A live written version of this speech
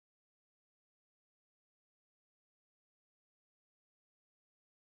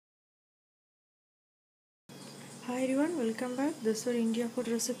Hi everyone, welcome back. This is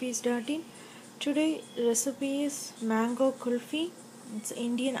indiafoodrecipes.in. Today recipe is mango kulfi. It's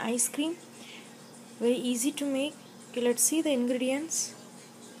Indian ice cream. Very easy to make. Okay, let's see the ingredients.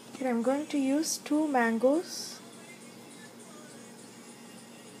 Here I'm going to use 2 mangoes.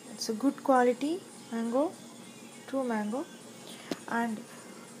 It's a good quality mango. 2 mango and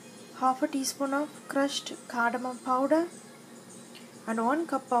half a teaspoon of crushed cardamom powder and 1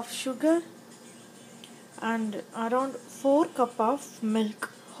 cup of sugar and around 4 cup of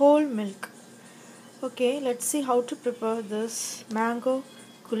milk, whole milk. Okay, let's see how to prepare this mango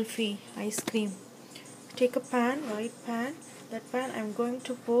kulfi ice cream. Take a pan, white pan. That pan I'm going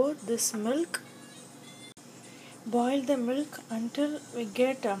to pour this milk. Boil the milk until we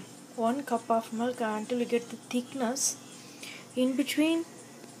get 1 cup of milk, until we get the thickness. In between,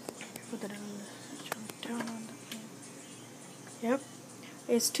 turn on the flame. Yep.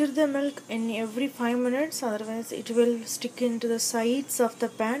 Stir the milk in every 5 minutes, otherwise it will stick into the sides of the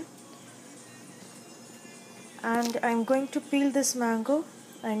pan. And I'm going to peel this mango.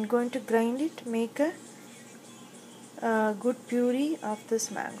 I'm going to grind it, make a good puree of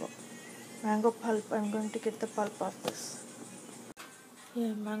this mango pulp. I'm going to get the pulp of this.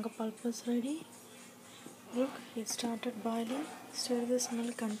 Here, mango pulp is ready. Look, it started boiling. Stir this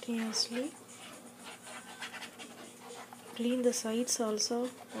milk continuously. Clean the sides also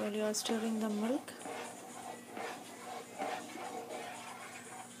while you are stirring the milk.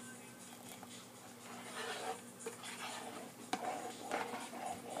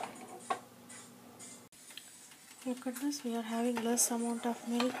 Look at this, we are having less amount of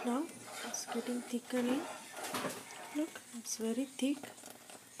milk now. It's getting thicker in. Look, it's very thick.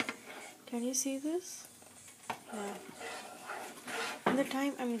 Can you see this? Yeah. In the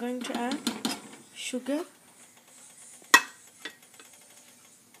time I'm going to add sugar.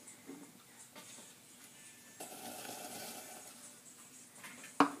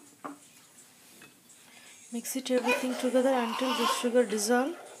 Mix it everything together until the sugar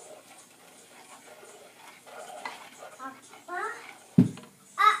dissolves.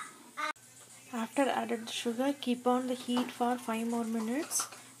 After added the sugar, keep on the heat for 5 more minutes.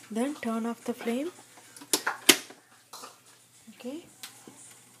 Then turn off the flame. Okay.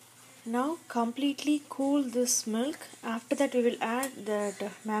 Now completely cool this milk. After that we will add the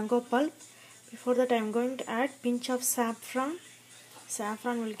mango pulp. Before that I am going to add pinch of saffron.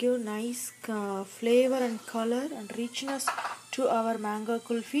 Saffron will give nice flavor and color and richness to our mango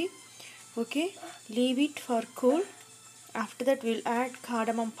kulfi. Okay. Leave it for cool. After that we will add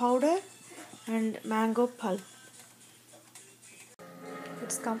cardamom powder and mango pulp.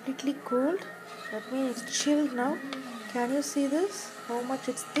 It's completely cooled. That means it's chilled now. Can you see this? How much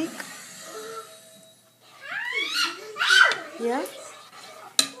it's thick? Yeah.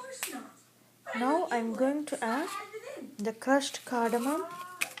 Now I'm going to add the crushed cardamom.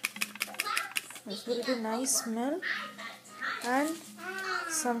 This will be nice smell. And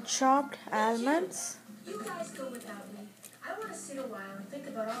some chopped almonds.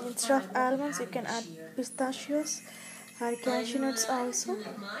 Instead of almonds, you can add pistachios or cashew nuts also.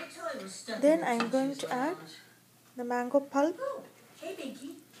 Then I'm going to add the mango pulp. Hey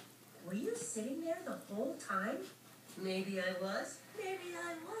Binky, were you sitting there the whole time? Maybe I was, maybe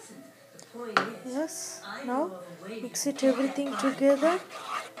I wasn't. The point is, yes. Now mix it everything together.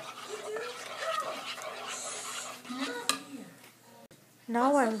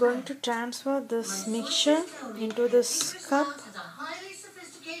 Now I'm going to transfer this mixture into this cup.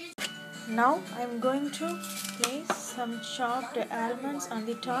 Now I'm going to place some chopped almonds on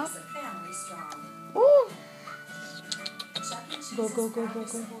the top. Ooh! Go.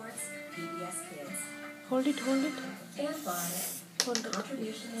 Hold it. Hold it.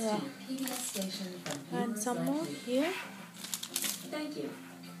 Yeah. And some more here. Thank you.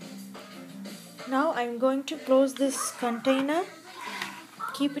 Now I'm going to close this container.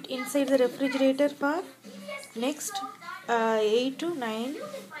 Keep it inside the refrigerator for next 8 to 9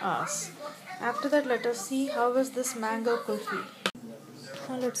 hours. After that, let us see how is this mango kulfi.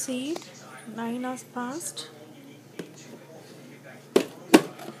 Now let's see it. 9 hours passed.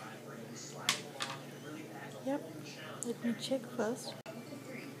 Yep. Let me check first.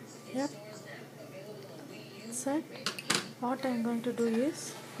 Yep. Set. What I'm going to do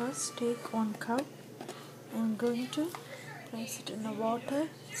is first take 1 cup. I'm going to place it in the water.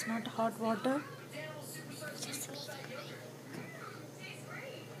 It's not hot water.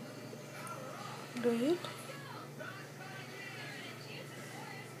 Do it.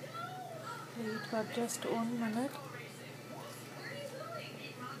 Wait for just 1 minute.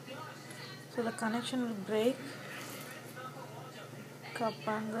 So the connection will break. Cup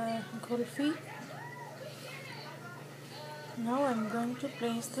and the kulfi. Now I'm going to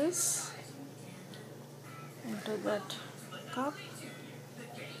place this into that cup,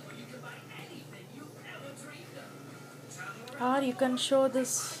 or you can show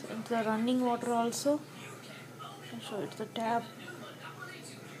this into the running water also. You can show it to the tap.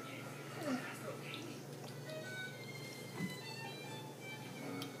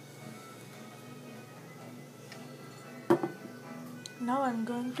 Now I'm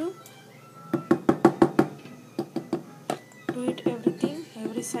going to do it everything,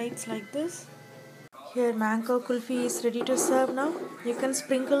 every sides like this. Here mango kulfi is ready to serve now. You can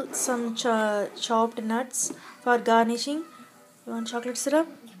sprinkle some chopped nuts for garnishing. You want chocolate syrup?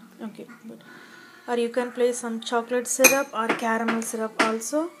 Okay, good. Or you can place some chocolate syrup or caramel syrup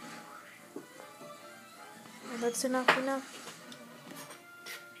also. That's enough.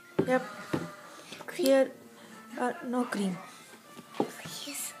 Yep. Here, no cream.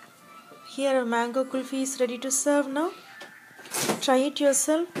 Yes. Here mango kulfi is ready to serve now. Try it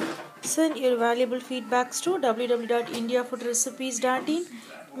yourself. Send your valuable feedbacks to www.indiafoodrecipes.in.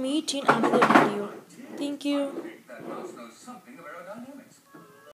 Meet in another video. Thank you.